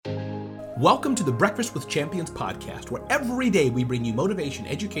Welcome to the Breakfast with Champions podcast, where every day we bring you motivation,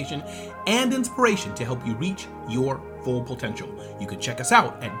 education, and inspiration to help you reach your full potential. You can check us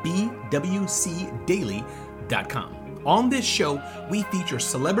out at bwcdaily.com. On this show, we feature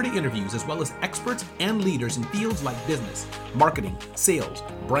celebrity interviews as well as experts and leaders in fields like business, marketing, sales,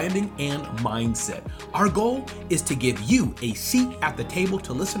 branding, and mindset. Our goal is to give you a seat at the table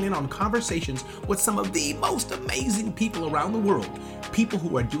to listen in on conversations with some of the most amazing people around the world. People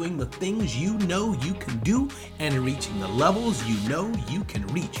who are doing the things you know you can do and reaching the levels you know you can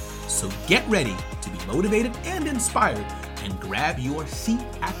reach. So get ready to be motivated and inspired and grab your seat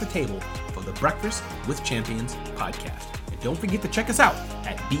at the table for the Breakfast with Champions podcast. And don't forget to check us out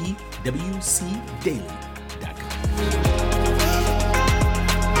at bwcdaily.com.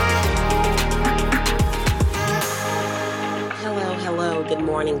 Hello, good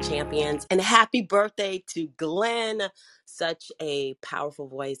morning, champions, and happy birthday to Glenn. Such a powerful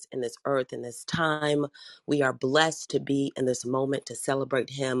voice in this earth, in this time. We are blessed to be in this moment to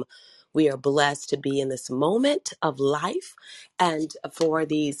celebrate him. We are blessed to be in this moment of life. And for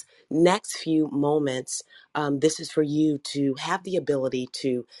these next few moments, this is for you to have the ability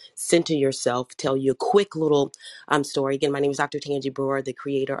to center yourself, tell you a quick little story. Again, my name is Dr. Tangi Brewer, the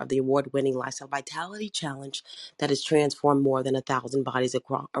creator of the award-winning Lifestyle Vitality Challenge that has transformed more than 1,000 bodies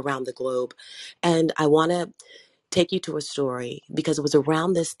around the globe. And I want to take you to a story because it was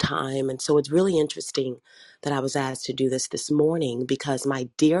around this time. And so it's really interesting that I was asked to do this morning because my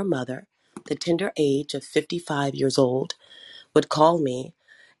dear mother, the tender age of 55 years old, would call me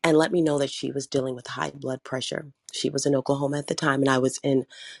and let me know that she was dealing with high blood pressure. She was in Oklahoma at the time, and I was in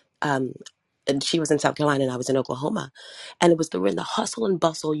and she was in South Carolina and I was in Oklahoma. And it was during the hustle and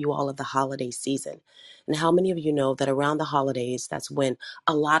bustle, you all, of the holiday season. And how many of you know that around the holidays, that's when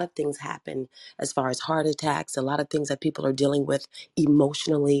a lot of things happen as far as heart attacks, a lot of things that people are dealing with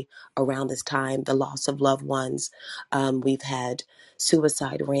emotionally around this time, the loss of loved ones. We've had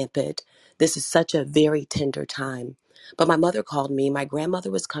suicide rampant. This is such a very tender time. But my mother called me. My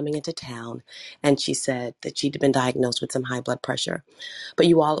grandmother was coming into town, and she said that she'd been diagnosed with some high blood pressure. But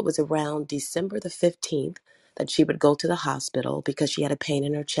you all, it was around December the 15th that she would go to the hospital because she had a pain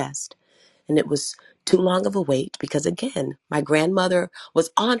in her chest. And it was too long of a wait because, again, my grandmother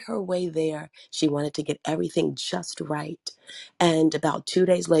was on her way there. She wanted to get everything just right. And about 2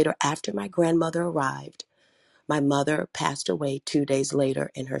 days later, after my grandmother arrived, my mother passed away 2 days later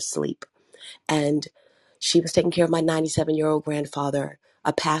in her sleep. And she was taking care of my 97-year-old grandfather,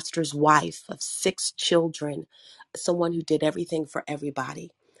 a pastor's wife of 6 children, someone who did everything for everybody.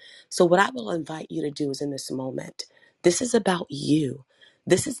 So what I will invite you to do is in this moment, this is about you.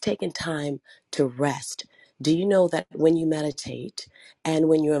 This is taking time to rest. Do you know that when you meditate and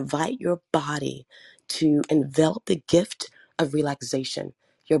when you invite your body to envelop the gift of relaxation,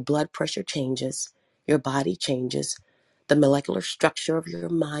 your blood pressure changes, your body changes, the molecular structure of your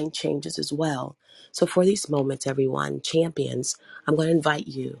mind changes as well. So for these moments, everyone, champions, I'm going to invite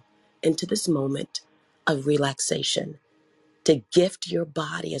you into this moment of relaxation, to gift your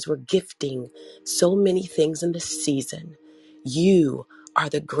body as we're gifting so many things in this season. You are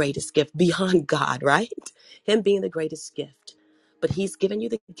the greatest gift beyond God, right? Him being the greatest gift. But he's given you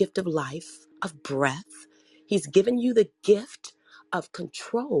the gift of life, of breath. He's given you the gift of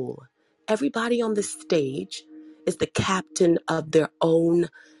control. Everybody on this stage is the captain of their own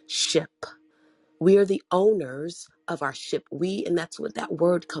ship. We are the owners of our ship. And that's what that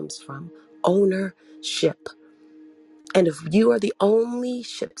word comes from, ownership. And if you are the only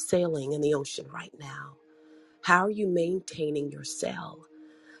ship sailing in the ocean right now, how are you maintaining your sail?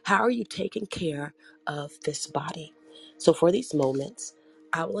 How are you taking care of this body? So for these moments,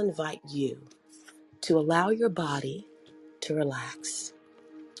 I will invite you to allow your body to relax.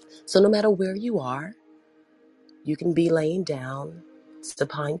 So no matter where you are, you can be laying down,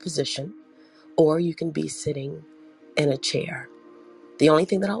 supine position, or you can be sitting in a chair. The only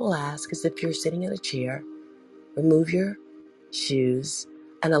thing that I will ask is if you're sitting in a chair, remove your shoes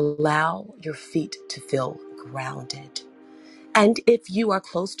and allow your feet to feel grounded. And if you are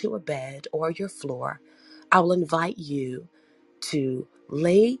close to a bed or your floor, I will invite you to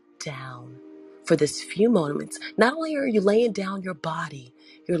lay down for this few moments. Not only are you laying down your body,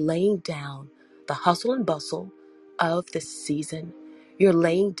 you're laying down the hustle and bustle of this season. You're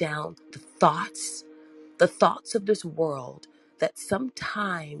laying down the thoughts of this world that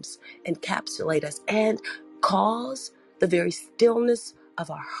sometimes encapsulate us and cause the very stillness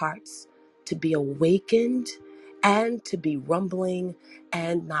of our hearts to be awakened and to be rumbling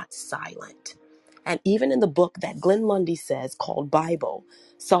and not silent. And even in the book that Glenn Lundy says called Bible,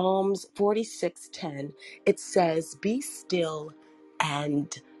 Psalms 46:10, it says, "Be still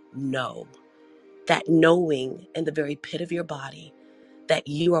and know. That knowing in the very pit of your body that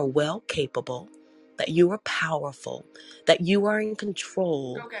you are well capable, that you are powerful, that you are in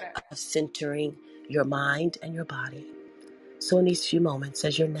control of centering your mind and your body. So in these few moments,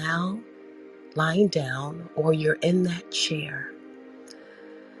 as you're now lying down or you're in that chair,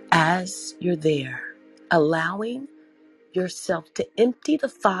 as you're there, allowing yourself to empty the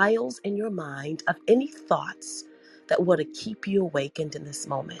files in your mind of any thoughts that would keep you awakened in this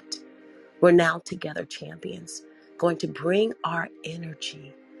moment. We're now together, champions, going to bring our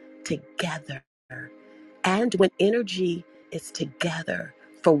energy together. And when energy is together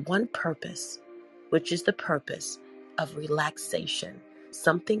for one purpose, which is the purpose of relaxation,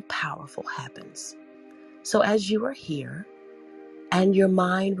 something powerful happens. So as you are here and your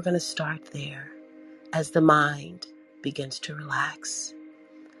mind, we're going to start there. As the mind begins to relax,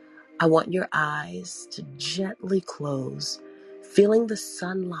 I want your eyes to gently close, feeling the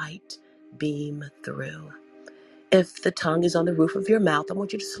sunlight beam through. If the tongue is on the roof of your mouth, I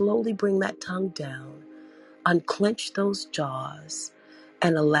want you to slowly bring that tongue down, unclench those jaws,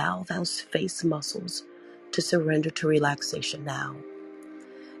 and allow those face muscles to surrender to relaxation now.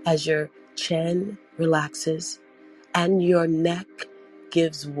 As your chin relaxes and your neck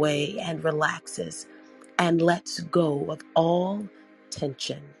gives way and relaxes and lets go of all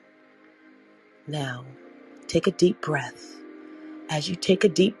tension. Now, take a deep breath. As you take a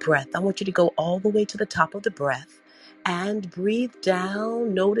deep breath, I want you to go all the way to the top of the breath and breathe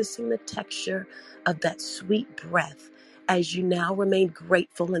down, noticing the texture of that sweet breath as you now remain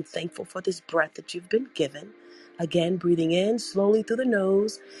grateful and thankful for this breath that you've been given. Again, breathing in slowly through the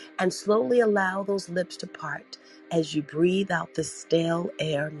nose and slowly allow those lips to part as you breathe out the stale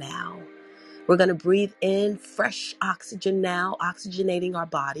air now. We're going to breathe in fresh oxygen now, oxygenating our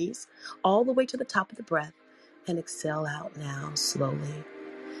bodies all the way to the top of the breath, and exhale out now slowly.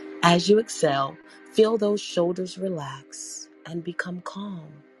 As you exhale, feel those shoulders relax and become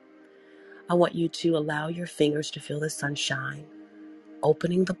calm. I want you to allow your fingers to feel the sunshine,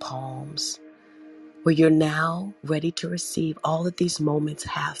 opening the palms, where you're now ready to receive all that these moments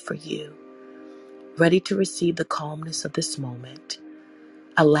have for you, ready to receive the calmness of this moment.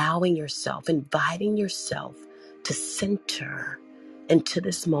 Allowing yourself, inviting yourself to center into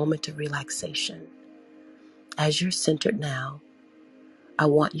this moment of relaxation. As you're centered now, I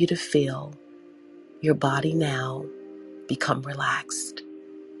want you to feel your body now become relaxed.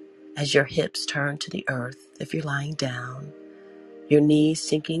 As your hips turn to the earth, if you're lying down, your knees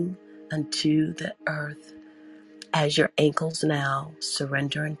sinking unto the earth, as your ankles now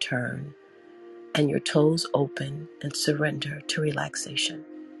surrender and turn, and your toes open and surrender to relaxation.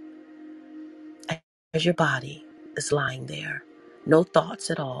 As your body is lying there, no thoughts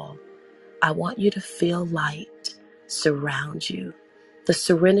at all, I want you to feel light surround you, the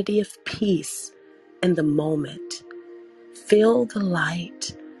serenity of peace in the moment. Feel the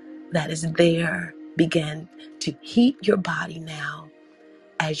light that is there begin to heat your body now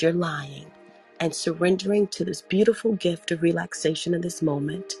as you're lying and surrendering to this beautiful gift of relaxation in this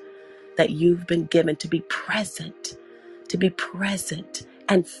moment that you've been given to be present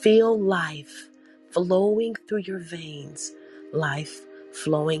and feel life flowing through your veins, life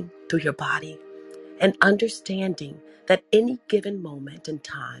flowing through your body, and understanding that any given moment in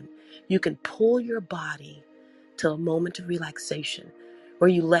time, you can pull your body to a moment of relaxation where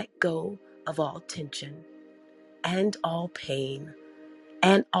you let go of all tension and all pain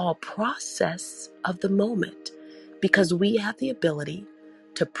and all process of the moment, because we have the ability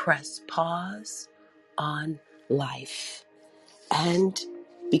to press pause on life and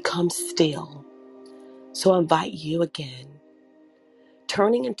become still. So I invite you again,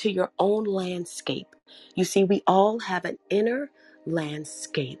 turning into your own landscape. You see, we all have an inner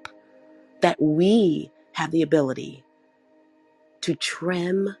landscape that we have the ability to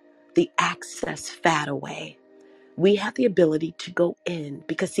trim the excess fat away. We have the ability to go in,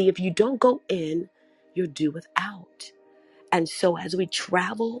 because see, if you don't go in, you're due without. And so as we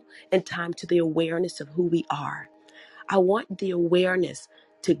travel in time to the awareness of who we are, I want the awareness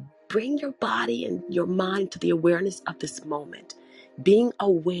to bring your body and your mind to the awareness of this moment, being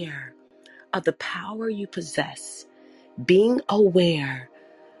aware of the power you possess, being aware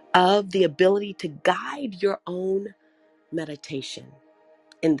of the ability to guide your own meditation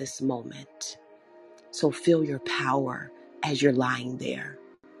in this moment. So feel your power as you're lying there.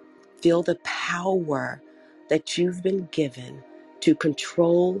 Feel the power that you've been given to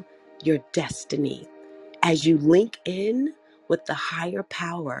control your destiny as you link in with the higher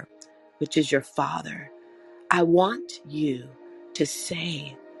power, which is your Father. I want you to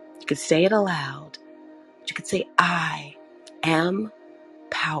say, you could say it aloud, you could say, I am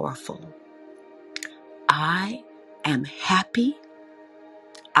powerful. I am happy.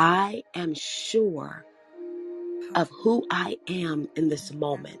 I am sure of who I am in this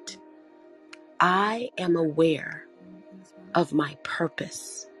moment. I am aware of my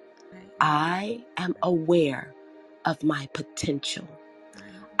purpose. I am aware of my potential.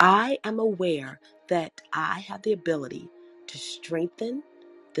 I am aware that I have the ability to strengthen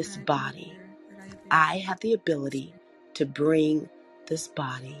this body. I have the ability to bring this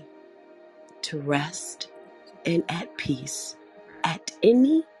body to rest and at peace at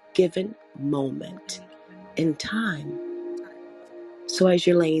any given moment in time. So as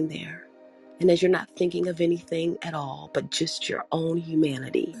you're laying there, and as you're not thinking of anything at all, but just your own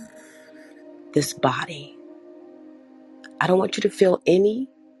humanity, this body, I don't want you to feel any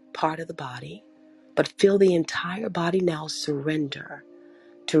part of the body, but feel the entire body now surrender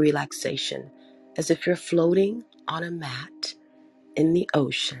to relaxation, as if you're floating on a mat in the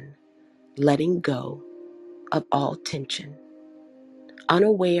ocean, letting go of all tension,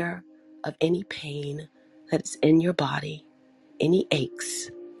 unaware of any pain that is in your body, any aches,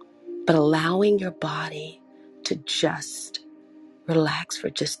 but allowing your body to just relax for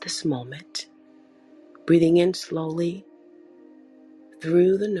just this moment. Breathing in slowly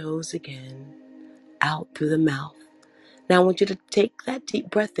through the nose again, out through the mouth. Now I want you to take that deep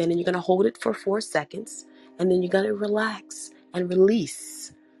breath in, and you're going to hold it for 4 seconds, and then you're going to relax and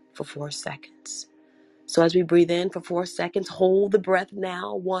release for 4 seconds. So as we breathe in for 4 seconds, hold the breath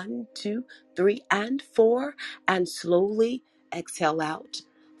now, 1, 2, 3, and 4, and slowly exhale out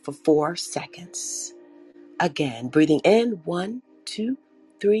for 4 seconds. Again, breathing in, 1, 2,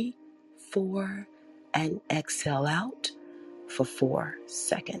 3, 4, and exhale out for 4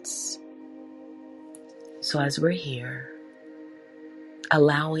 seconds. So as we're here,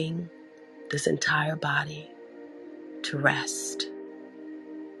 allowing this entire body to rest,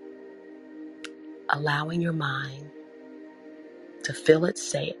 allowing your mind to fill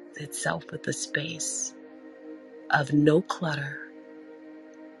itself with the space of no clutter,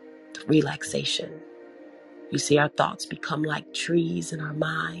 relaxation. You see, our thoughts become like trees in our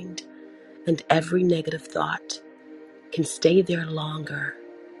mind, and every negative thought can stay there longer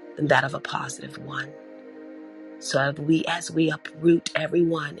than that of a positive one. So as we uproot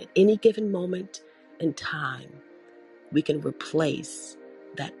everyone at any given moment in time, we can replace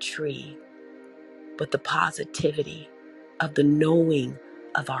that tree with the positivity of the knowing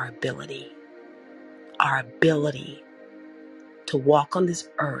of our ability to walk on this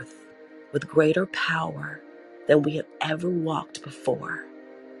earth with greater power than we have ever walked before.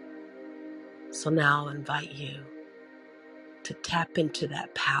 So now I invite you to tap into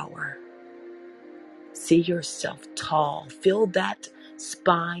that power. See yourself tall. Feel that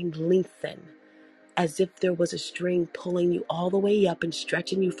spine lengthen as if there was a string pulling you all the way up and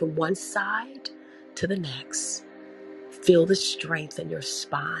stretching you from one side to the next. Feel the strength in your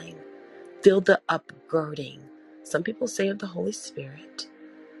spine. Feel the upgirding. Some people say of the Holy Spirit,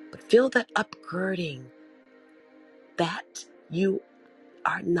 but feel that upgirding, that you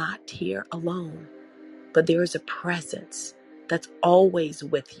are not here alone, but there is a presence that's always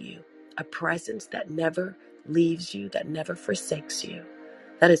with you, a presence that never leaves you, that never forsakes you,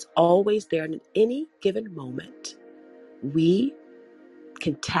 that is always there. And in any given moment, we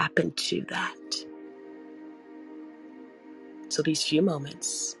can tap into that. So these few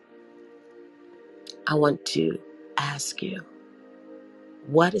moments, I want to ask you,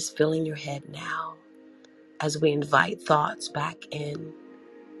 what is filling your head now as we invite thoughts back in?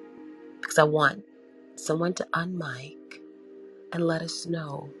 Because I want someone to unmic and let us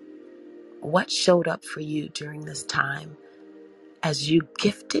know what showed up for you during this time as you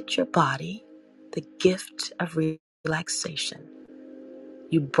gifted your body the gift of relaxation.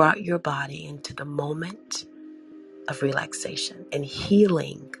 You brought your body into the moment of relaxation and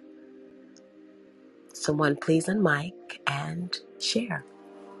healing. Someone please unmic and share.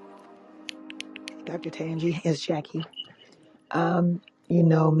 Dr. Tangi, it's Jackie. You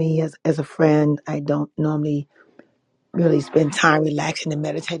know me as a friend. I don't normally really spend time relaxing and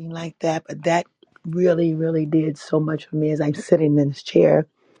meditating like that, but that really, really did so much for me as I'm sitting in this chair.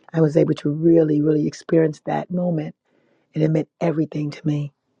 I was able to really, really experience that moment, and it meant everything to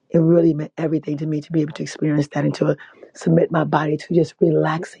me. It really meant everything to me to be able to experience that and to submit my body to just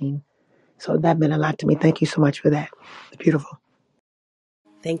relaxing. So that meant a lot to me. Thank you so much for that. It's beautiful.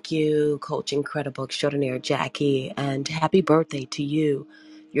 Thank you, Coach Incredible Extraordinaire Jackie, and happy birthday to you.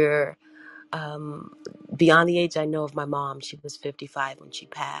 You're beyond the age I know of my mom. She was 55 when she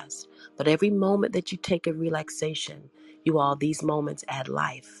passed. But every moment that you take a relaxation, these moments add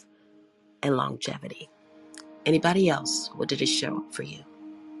life and longevity. Anybody else? What did it show up for you?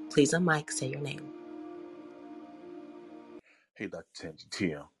 Please unmic, say your name. Hey, Dr. Tangi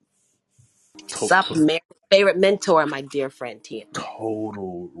Tia. Sup, favorite mentor, my dear friend Tia.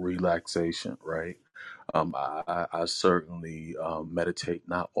 Total relaxation, right? I certainly meditate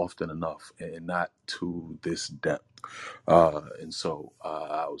not often enough and not to this depth. And so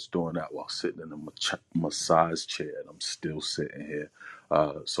I was doing that while sitting in a massage chair, and I'm still sitting here.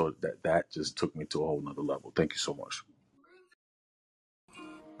 So that just took me to a whole nother level. Thank you so much.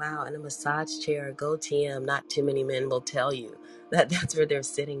 Wow, in a massage chair, go TM. Not too many men will tell you that that's where they're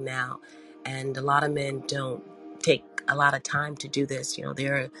sitting now. And a lot of men don't take a lot of time to do this. You know,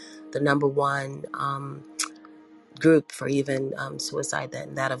 they're the number one group for even suicide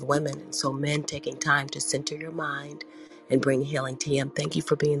than that of women. And so men taking time to center your mind and bring healing. TM, thank you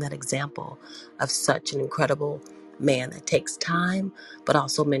for being that example of such an incredible man that takes time, but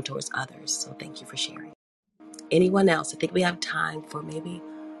also mentors others. So thank you for sharing. Anyone else? I think we have time for maybe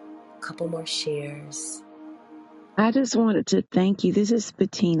a couple more shares. I just wanted to thank you. This is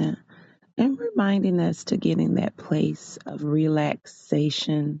Bettina, and reminding us to get in that place of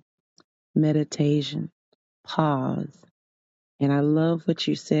relaxation, meditation, pause. And I love what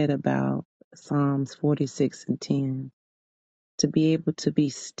you said about Psalms 46 and 10, to be able to be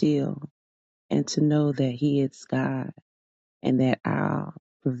still and to know that He is God and that our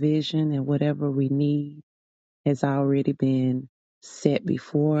provision and whatever we need has already been set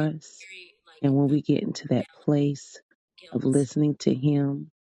before us. And when we get into that place of listening to Him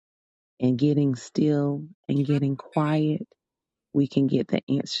and getting still and getting quiet, we can get the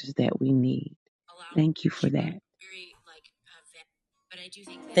answers that we need. Thank you for that.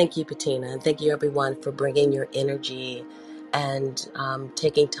 Thank you, Patina, and thank you, everyone, for bringing your energy and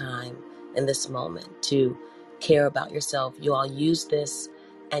taking time in this moment to care about yourself. You all use this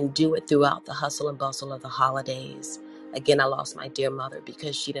and do it throughout the hustle and bustle of the holidays. Again, I lost my dear mother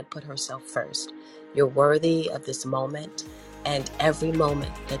because she didn't put herself first. You're worthy of this moment and every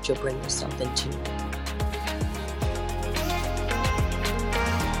moment that you'll bring yourself into.